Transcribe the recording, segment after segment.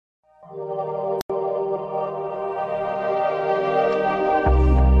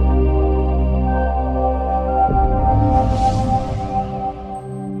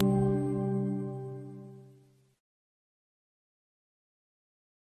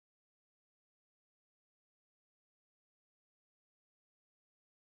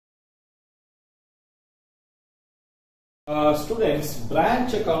Students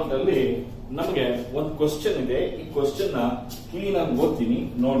branch account ಅಲ್ಲಿ ನಮಗೆ ಒಂದು ಕ್ವಶನ್ ಇದೆ. ಈ ಕ್ವಶನ್ ನ ಕ್ಲೀನ್ ಆಗಿ ಓದ್ತೀನಿ,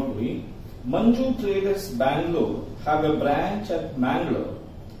 ನೋಡ್ಕೊಳ್ಳಿ. ಮಂಜು traders Bangalore have A branch at Mangalore.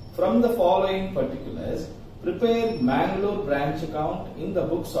 From the following particulars prepare Mangalore branch account in the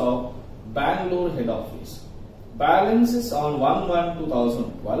books of Bangalore head office. Balances on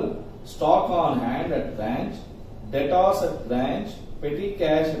 1/1/2012, stock on hand at branch, debtors at branch, petty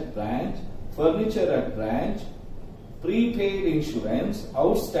cash at branch, furniture at branch, prepaid insurance,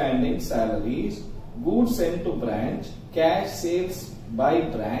 outstanding salaries, goods sent to branch, cash sales by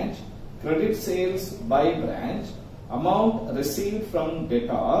branch, credit sales by branch, amount received from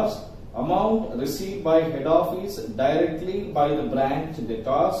debtors, amount received by head office directly by the branch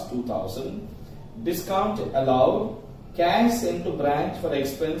debtors 2000, discount allowed, cash sent to branch for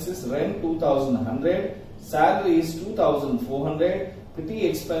expenses rent 2100, salaries 2400, petty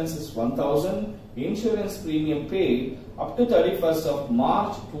expenses 1000, insurance premium paid up to 31st of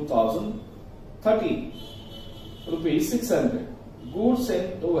March 2030 rupees 600, goods sent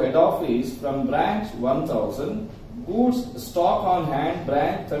to head office from branch 1000, goods stock on hand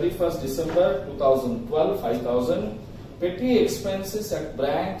branch 31st December 2012 5000, petty expenses at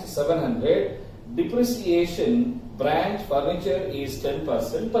branch 700, depreciation branch furniture is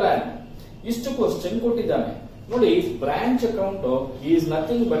 10% per annum. ಇಷ್ಟು question ಕೊಟ್ಟಿದ್ದಾನೆ ನೋಡಿ. Branch account is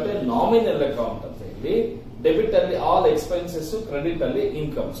nothing but A nominal account ಅಂತ ಹೇಳಿ, debit ಅಲ್ಲಿ all expenses, credit ಅಲ್ಲಿ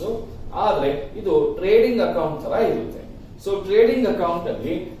incomes. ಆದ್ರೆ ಇದು trading account ತರ ಇರುತ್ತೆ. ಸೊ ಟ್ರೇಡಿಂಗ್ ಅಕೌಂಟ್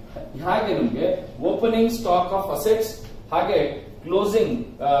ಅಲ್ಲಿ ಹಾಗೆ ನಮಗೆ ಓಪನಿಂಗ್ ಸ್ಟಾಕ್ ಆಫ್ ಅಸೆಟ್ಸ್ ಹಾಗೆ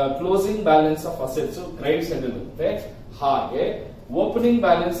closing balance of assets credit side ಇರುತ್ತೆ. ಹಾಗೆ opening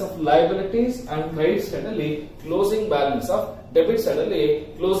balance of liabilities and credit side ಅಲ್ಲಿ closing balance of debit side ಅಲ್ಲಿ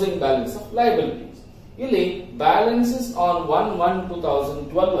ಕ್ಲೋಸಿಂಗ್ ಬ್ಯಾಲೆನ್ಸ್ ಆಫ್ ಲೈಬಿಲಿಟೀಸ್. ಇಲ್ಲಿ ಬ್ಯಾಲೆನ್ಸಸ್ ಆನ್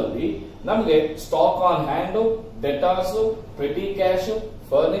 1/1/2012 ಅಲ್ಲಿ ನಮಗೆ stock on hand, ಡೆಟಾರ್ಸ್, petty cash,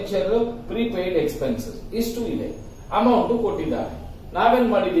 furniture, prepaid expenses ಇಷ್ಟು ಇದೆ. Amount ಕೊಟ್ಟಿದ್ದಾರೆ. ನಾವೇನ್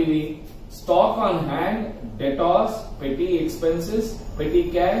ಮಾಡಿದೀವಿ, stock on hand, ಡೆಟಾರ್ಸ್, petty expenses, petty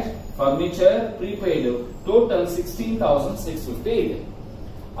cash, furniture, prepaid total 16,650 ಇದೆ.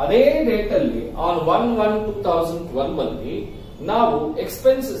 ಅದೇ ಡೇಟ್ ಅಲ್ಲಿ ಆನ್ 1/1/2012 ಅಲ್ಲಿ ನಾವು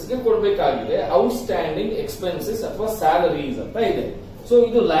ಎಕ್ಸ್ಪೆನ್ಸಸ್ ಗೆ ಕೊಡಬೇಕಾಗಿದೆ ಔಟ್ಸ್ಟ್ಯಾಂಡಿಂಗ್ ಎಕ್ಸ್ಪೆನ್ಸಸ್ ಅಥವಾ ಸ್ಯಾಲರೀಸ್ ಅಂತ ಇದೆ. ಸೊ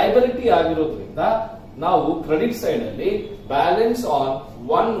ಇದು ಲೈಬಿಲಿಟಿ ಆಗಿರೋದ್ರಿಂದ ನಾವು ಕ್ರೆಡಿಟ್ ಸೈಡ್ ಅಲ್ಲಿ ಬ್ಯಾಲೆನ್ಸ್ ಆನ್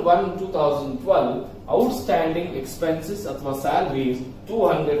 1/1/2012 ಔಟ್ಸ್ಟ್ಯಾಂಡಿಂಗ್ ಎಕ್ಸ್ಪೆನ್ಸಸ್ ಅಥವಾ ಸ್ಯಾಲರೀಸ್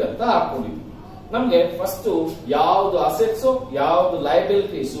 200 ಅಂತ ಹಾಕೊಂಡಿದ್ವಿ. ನಮ್ಗೆ ಫಸ್ಟ್ ಯಾವ್ದು ಅಸೆಟ್ಸ್ ಯಾವ್ದು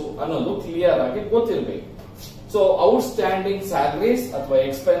ಲೈಬಿಲಿಟೀಸ್ ಅನ್ನೋದು ಕ್ಲಿಯರ್ ಆಗಿ ಗೊತ್ತಿರಬೇಕು. ಸೊ ಔಟ್ಸ್ಟ್ಯಾಂಡಿಂಗ್ ಸ್ಯಾಲರೀಸ್ ಅಥವಾ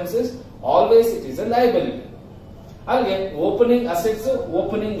expenses always it is A liability. ಹಾಗೆ ಓಪನಿಂಗ್ ಅಸೆಟ್ಸ್,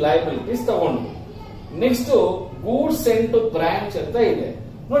 ಓಪನಿಂಗ್ ಲೈಬಿಲಿಟೀಸ್ ತಗೊಂಡ್ವಿ. Next goods sent to branch ಅಂತ ಇದೆ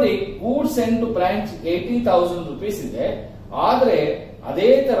ನೋಡಿ. Goods sent to branch 80,000 rupees ಇದೆ. ಆದ್ರೆ ಅದೇ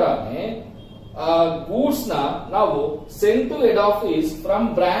ತರಾನೇ ಗೂಡ್ಸ್ ನ ನಾವು sent to head office from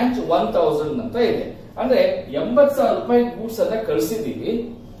branch 1000 ಅಂತ ಇದೆ. ಅಂದ್ರೆ 80,000 ರೂಪಾಯಿ ಗೂಡ್ಸ್ ಅನ್ನ ಕಳಿಸಿದೀವಿ.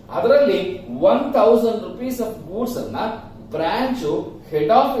 ಅದರಲ್ಲಿ 1,000 rupees ಆಫ್ ಗೂಡ್ಸ್ ಅನ್ನ ಬ್ರಾಂಚ್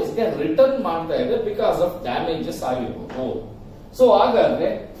ಹೆಡ್ ಆಫೀಸ್ ಗೆ ರಿಟರ್ನ್ ಮಾಡ್ತಾ ಇದೆ ಬಿಕಾಸ್ ಆಫ್ ಡ್ಯಾಮೇಜಸ್ ಆಗಿರ್ಬೋದು. ಸೊ ಹಾಗಾದ್ರೆ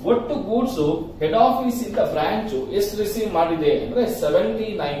ಒಟ್ಟು ಗೂಡ್ಸ್ ಹೆಡ್ ಆಫೀಸ್ ಇಂದ ಬ್ರಾಂಚ್ ಎಷ್ಟು ರಿಸೀವ್ ಮಾಡಿದೆ ಅಂದ್ರೆ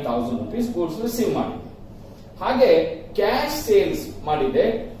 79,000 rupees ಗೂಡ್ಸ್ ರಿಸೀವ್ ಮಾಡಿದೆ. ಹಾಗೆ ಕ್ಯಾಶ್ ಸೇಲ್ಸ್ ಮಾಡಿದೆ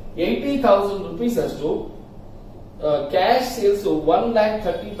 80,000 rupees ಅಷ್ಟು. ಕ್ಯಾಶ್ ಸೇಲ್ಸ್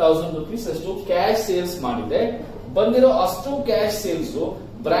 1,30,000 rupees ಅಷ್ಟು ಕ್ಯಾಶ್ ಸೇಲ್ಸ್ ಮಾಡಿದೆ. ಬಂದಿರೋ ಅಷ್ಟು ಕ್ಯಾಶ್ ಸೇಲ್ಸ್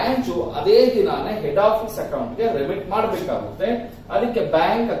ಬ್ರಾಂಚ್ ಅದೇ ದಿನಾನೇ ಹೆಡ್ ಆಫೀಸ್ ಅಕೌಂಟ್ ಗೆ ರೆಮಿಟ್ ಮಾಡಬೇಕಾಗುತ್ತೆ. ಅದಕ್ಕೆ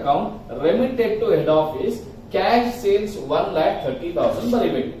bank account remitted to head office cash sales 1,30,000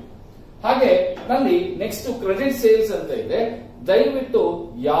 ಬರೀಬೇಕು. ಹಾಗೆ ನಲ್ಲಿ ನೆಕ್ಸ್ಟ್ ಕ್ರೆಡಿಟ್ ಸೇಲ್ಸ್ ಅಂತ ಇದೆ. ದಯವಿಟ್ಟು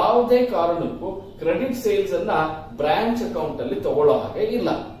ಯಾವುದೇ ಕಾರಣಕ್ಕೂ ಕ್ರೆಡಿಟ್ ಸೇಲ್ಸ್ ಅನ್ನ ಬ್ರಾಂಚ್ ಅಕೌಂಟ್ ಅಲ್ಲಿ ತಗೊಳ್ಳೋ ಹಾಗೆ ಇಲ್ಲ.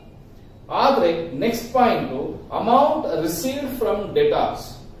 ಆದ್ರೆ next point amount received from ಡೆಟಾರ್ಸ್.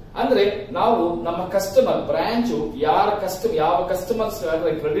 ಅಂದ್ರೆ ನಾವು ನಮ್ಮ ಕಸ್ಟಮರ್ ಬ್ರಾಂಚ್ ಯಾವ ಕಸ್ಟಮರ್ಸ್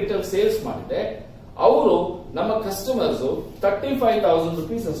ಕ್ರೆಡಿಟ್ ಅಲ್ಲಿ ಸೇಲ್ಸ್ ಮಾಡಿದೆ ಅವರು ನಮ್ಮ ಕಸ್ಟಮರ್ಸ್ 35,000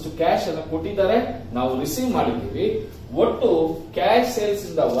 rupees ಅಷ್ಟು ಕ್ಯಾಶ್ ಅನ್ನ ಕೊಟ್ಟಿದ್ದಾರೆ, ನಾವು ರಿಸೀವ್ ಮಾಡಿದ್ದೀವಿ. ಒಟ್ಟು ಕ್ಯಾಶ್ ಸೇಲ್ಸ್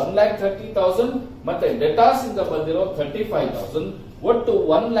ಇಂದ 1,30,000 ಮತ್ತೆ ಡೆಟಾರ್ಸ್ ಇಂದ ಬಂದಿರೋ 35,000 ಒಟ್ಟು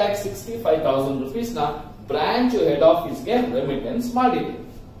 1,65,000 rupees ನ ಬ್ರಾಂಚ್ ಹೆಡ್ ಆಫೀಸ್ ಗೆ ರೆಮಿಟೆನ್ಸ್ ಮಾಡಿದೆ.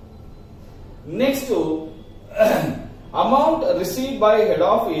 Next amount receive by head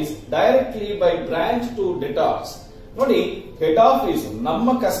office directly by branch to ಡೆಟಾರ್ಸ್. ನೋಡಿ ಹೆಡ್ ಆಫೀಸ್ ನಮ್ಮ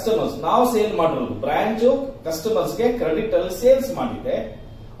ಕಸ್ಟಮರ್ಸ್ ನಾವು ಸೇಲ್ ಮಾಡಿರೋದು ಬ್ರಾಂಚ್ ಕಸ್ಟಮರ್ಸ್ ಗೆ ಕ್ರೆಡಿಟ್ ಅಲ್ಲಿ ಸೇಲ್ಸ್ ಮಾಡಿದೆ.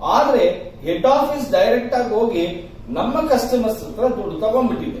 ಆದ್ರೆ ಹೆಡ್ ಆಫೀಸ್ ಡೈರೆಕ್ಟ್ ಆಗಿ ಹೋಗಿ ನಮ್ಮ ಕಸ್ಟಮರ್ಸ್ ಹತ್ರ ದುಡ್ಡು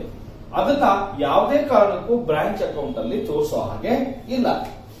ತಗೊಂಡ್ಬಿಟ್ಟಿದೆ. ಅದನ್ನ ಯಾವುದೇ ಕಾರಣಕ್ಕೂ ಬ್ರಾಂಚ್ ಅಕೌಂಟ್ ಅಲ್ಲಿ ತೋರಿಸೋ ಹಾಗೆ ಇಲ್ಲ.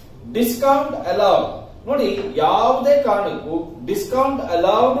 ಡಿಸ್ಕೌಂಟ್ ಅಲೌಡ್ ನೋಡಿ, ಯಾವುದೇ ಕಾರಣಕ್ಕೂ ಡಿಸ್ಕೌಂಟ್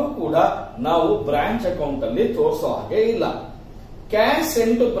ಅಲೌಡ್ ಕೂಡ ನಾವು ಬ್ರಾಂಚ್ ಅಕೌಂಟ್ ಅಲ್ಲಿ ತೋರಿಸೋ ಹಾಗೆ ಇಲ್ಲ. Cash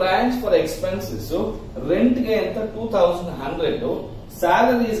sent to branch for expenses, rent ಗೆ ಅಂತ 2100,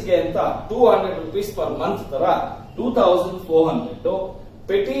 ಸ್ಯಾಲರೀಸ್ ಗೆ ಅಂತ 200 rupees ಪರ್ ಮಂತ್ ತರ 2400,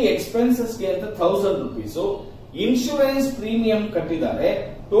 ಪೆಟಿ ಎಕ್ಸ್ಪೆನ್ಸಸ್ ಗೆ ಅಂತ 1000 rupees, ಇನ್ಶೂರೆನ್ಸ್ ಪ್ರೀಮಿಯಂ ಕಟ್ಟಿದ್ದಾರೆ.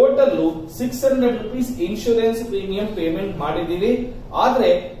 Total 600 rupees insurance premium payment ಮಾಡಿದೀವಿ. ಆದ್ರೆ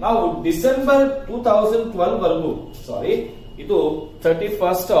ನಾವು ಡಿಸೆಂಬರ್ 2012 ವರೆಗೂ, ಸಾರಿ, ಇದು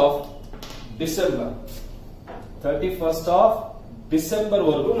 31st ಆಫ್ ಡಿಸೆಂಬರ್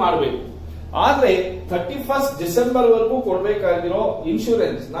ವರೆಗೂ ಮಾಡಬೇಕು. ಆದ್ರೆ 31st ಡಿಸೆಂಬರ್ ವರೆಗೂ ಕೊಡಬೇಕಾಗಿರೋ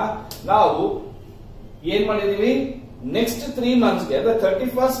ಇನ್ಶೂರೆನ್ಸ್ ನ ನಾವು ಏನ್ ಮಾಡಿದೀವಿ, ನೆಕ್ಸ್ಟ್ 3 months ಗೆ ಅಂದ್ರೆ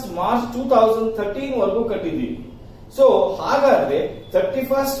 31st ಮಾರ್ಚ್ 2013 ವರೆಗೂ ಕಟ್ಟಿದೀವಿ. ಸೊ ಹಾಗಾದ್ರೆ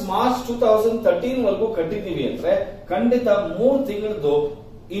 31st ಮಾರ್ಚ್ 2013 ವರೆಗೂ ಕಟ್ಟಿದೀವಿ ಅಂದ್ರೆ ಖಂಡಿತ 3 ತಿಂಗಳದ್ದು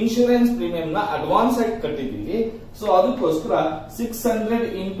ಇನ್ಶೂರೆನ್ಸ್ ಪ್ರೀಮಿಯಂ ನ ಅಡ್ವಾನ್ಸ್ ಆಗಿ ಕಟ್ಟಿದೀವಿ. ಸೊ ಅದಕ್ಕೋಸ್ಕರ 600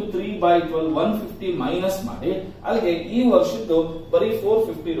 into 3/12 150 ಮೈನಸ್ ಮಾಡಿ, ಅಲ್ಲಿಗೆ ಈ ವರ್ಷದ್ದು ಬರೀ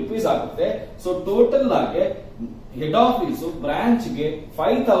 450 rupees ಆಗುತ್ತೆ. ಸೊ ಟೋಟಲ್ ಆಗಿ ಹೆಡ್ ಆಫೀಸ್ ಬ್ರಾಂಚ್ ಗೆ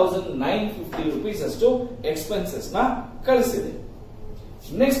 5950 rupees ಅಷ್ಟು ಎಕ್ಸ್ಪೆನ್ಸಸ್ ನ ಕಳಿಸಿದೆ.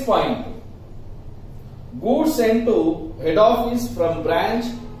 Next point, goods sent to head office from branch,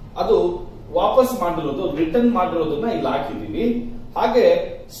 ಅದು ವಾಪಸ್ ಮಾಡಿರೋದು, ರಿಟರ್ನ್ ಮಾಡಿರೋದನ್ನ ಇಲ್ಲಿ ಹಾಕಿದೀವಿ. ಹಾಗೆ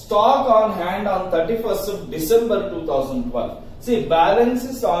stock on hand on 31st December 2012. C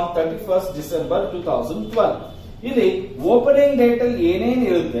balances on 31st December 2012. ಇಲ್ಲಿ ಓಪನಿಂಗ್ ಡೇಟ್ ಅಲ್ಲಿ ಏನೇನ್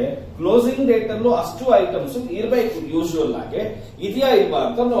ಇರುತ್ತೆ, ಕ್ಲೋಸಿಂಗ್ ಡೇಟ್ ಅಲ್ಲೂ ಅಷ್ಟು ಐಟಮ್ಸ್ ಇರಬೇಕು ಯೂಶುವಲ್ ಆಗಿ. ಇದೆಯಾ ಇಲ್ವಾ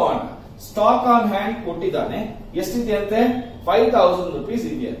ಅಂತ ನೋಡೋಣ. ಸ್ಟಾಕ್ ಆನ್ ಹ್ಯಾಂಡ್ ಕೊಟ್ಟಿದ್ದಾನೆ, ಎಷ್ಟಿದೆಯಂತೆ 5000 rupees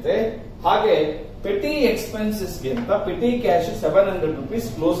ಇದೆಯಂತೆ. ಹಾಗೆ ಪೆಟಿ ಎಕ್ಸ್ಪೆನ್ಸಸ್ ಗೆ ಅಂತ ಪೆಟಿ ಕ್ಯಾಶ್ 700 rupees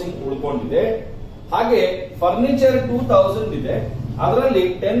ಕ್ಲೋಸಿಂಗ್ ಉಳ್ಕೊಂಡಿದೆ. ಹಾಗೆ ಫರ್ನಿಚರ್ 2000 ಇದೆ, ಅದರಲ್ಲಿ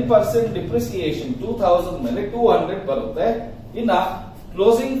 10% ಡಿಪ್ರಿಸಿಯೇಷನ್ 2000 ಮೇಲೆ 200 ಬರುತ್ತೆ. ಇನ್ನ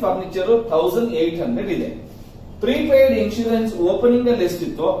ಕ್ಲೋಸಿಂಗ್ ಫರ್ನಿಚರ್ 1800 ಇದೆ. ಪ್ರೀಪೇಯ್ಡ್ ಇನ್ಶೂರೆನ್ಸ್ ಓಪನಿಂಗ್ ಅಲ್ಲಿ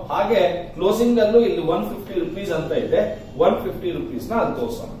ಎಷ್ಟಿತ್ತು ಹಾಗೆ ಕ್ಲೋಸಿಂಗ್ ಅಲ್ಲೂ ಇಲ್ಲಿ 150 rupees ಅಂತ ಇದೆ. 150 rupees ನ ಅಲ್ಲಿ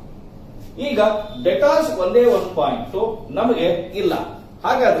ತೋರಿಸೋಣ. ಈಗ ಡೆಟಾಸ್ ಒಂದೇ ಒಂದು ಪಾಯಿಂಟ್ ನಮಗೆ ಇಲ್ಲ.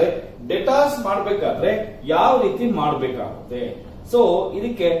 ಹಾಗಾದ್ರೆ ಡೆಟಾಸ್ ಮಾಡಬೇಕಾದ್ರೆ ಯಾವ ರೀತಿ ಮಾಡಬೇಕಾಗುತ್ತೆ? ಸೊ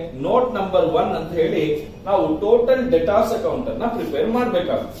ಇದಕ್ಕೆ ನೋಟ್ ನಂಬರ್ 1 ಅಂತ ಹೇಳಿ ನಾವು ಟೋಟಲ್ ಡೆಟಾಸ್ ಅಕೌಂಟ್ ಅನ್ನ ಪ್ರಿಪೇರ್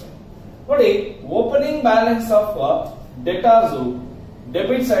ಮಾಡಬೇಕಾಗುತ್ತೆ. ನೋಡಿ, opening balance of ಡೆಟಾಸ್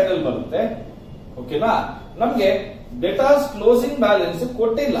debit side ಅಲ್ಲಿ ಬರುತ್ತೆ. ಓಕೆನಾ? ನಮ್ಗೆ ಡೆಟಾಸ್ ಕ್ಲೋಸಿಂಗ್ ಬ್ಯಾಲೆನ್ಸ್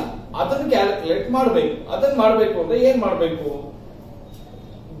ಕೊಟ್ಟಿಲ್ಲ, ಅದನ್ನ ಕ್ಯಾಲ್ಕುಲೇಟ್ ಮಾಡಬೇಕು. ಅದನ್ನ ಮಾಡಬೇಕು ಅಂದ್ರೆ ಏನ್ ಮಾಡಬೇಕು?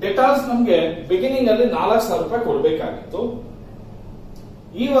 ಡೆಟಾಸ್ ನಮ್ಗೆ ಬಿಗಿನಿಂಗ್ ಅಲ್ಲಿ 4000 ರೂಪಾಯಿ ಕೊಡ್ಬೇಕಾಗಿತ್ತು.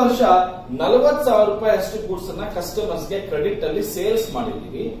 ಈ ವರ್ಷ 40,000 ರೂಪಾಯಿ ಅಷ್ಟು ಗೂಡ್ಸ್ ಅನ್ನ ಕಸ್ಟಮರ್ಸ್ ಗೆ ಕ್ರೆಡಿಟ್ ಅಲ್ಲಿ ಸೇಲ್ಸ್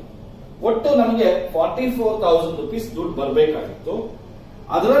ಮಾಡಿದೀವಿ. ಒಟ್ಟು ನಮಗೆ 44,000 rupees ದುಡ್ಡು ಬರಬೇಕಾಗಿತ್ತು.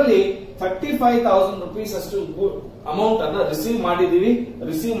 ಅದರಲ್ಲಿ 35,000 rupees ಅಷ್ಟು ಅಮೌಂಟ್ ಅನ್ನ ರಿಸೀವ್ ಮಾಡಿದೀವಿ.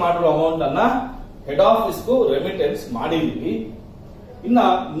 ರಿಸೀವ್ ಮಾಡಿರೋ ಅಮೌಂಟ್ ಅನ್ನ ಹೆಡ್ ಆಫೀಸ್ಗೂ ರೆಮಿಟೆನ್ಸ್ ಮಾಡಿದೀವಿ. ಇನ್ನ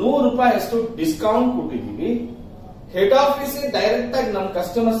 100 ರೂಪಾಯಿ ಅಷ್ಟು ಡಿಸ್ಕೌಂಟ್ ಕೊಟ್ಟಿದೀವಿ. ಹೆಡ್ ಆಫೀಸ್ ಡೈರೆಕ್ಟ್ ಆಗಿ ನಮ್ಮ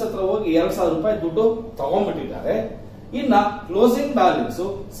ಕಸ್ಟಮರ್ಸ್ ಹತ್ರ ಹೋಗಿ 2,000 ರೂಪಾಯಿ ದುಡ್ಡು ತಗೊಂಡ್ಬಿಟ್ಟಿದ್ದಾರೆ. ಇನ್ನ ಕ್ಲೋಸಿಂಗ್ ಬ್ಯಾಲೆನ್ಸ್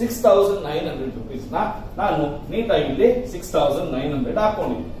 6,900 rupees ನ ನಾನು ನೀಟಾಗಿ ಇಲ್ಲಿ 6,900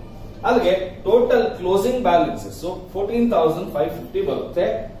 ಹಾಕೊಂಡಿದ್ದೀನಿ. ಅಲ್ಲಿಗೆ ಟೋಟಲ್ ಕ್ಲೋಸಿಂಗ್ ಬ್ಯಾಲೆನ್ಸಸ್ 14,550 ಬರುತ್ತೆ.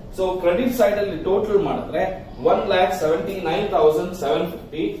 ಸೊ ಕ್ರೆಡಿಟ್ ಸೈಡ್ ಅಲ್ಲಿ ಟೋಟಲ್ ಮಾಡಿದ್ರೆ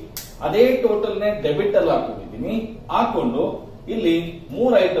 1,79,750. ಅದೇ ಟೋಟಲ್ ನೇ ಡೆಬಿಟ್ ಅಲ್ಲಿ ಹಾಕೊಂಡಿದ್ದೀನಿ. ಹಾಕೊಂಡು ಇಲ್ಲಿ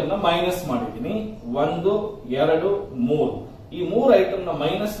 3 ಐಟಮ್ ನ ಮೈನಸ್ ಮಾಡಿದ್ದೀನಿ. 1, 2, 3. ಈ 3 ಐಟಮ್ ನ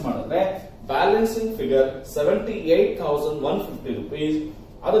ಮೈನಸ್ ಮಾಡಿದ್ರೆ ಬ್ಯಾಲೆನ್ಸಿಂಗ್ ಫಿಗರ್ 78,150 rupees.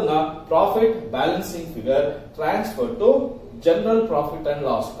 ಅದನ್ನ profit balancing figure transfer to general profit and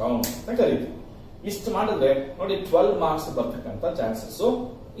loss account ಅಂತ ಕರೀತೀವಿ. ಇಷ್ಟು ಮಾಡಿದ್ರೆ ನೋಡಿ 12 ಮಾರ್ಕ್ಸ್ ಬರ್ತಕ್ಕಂತ ಚಾನ್ಸಸ್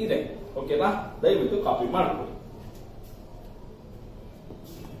ಇದೆ. ಓಕೆನಾ? ದಯವಿಟ್ಟು ಕಾಪಿ ಮಾಡ್ಕೊಳ್ಳಿ.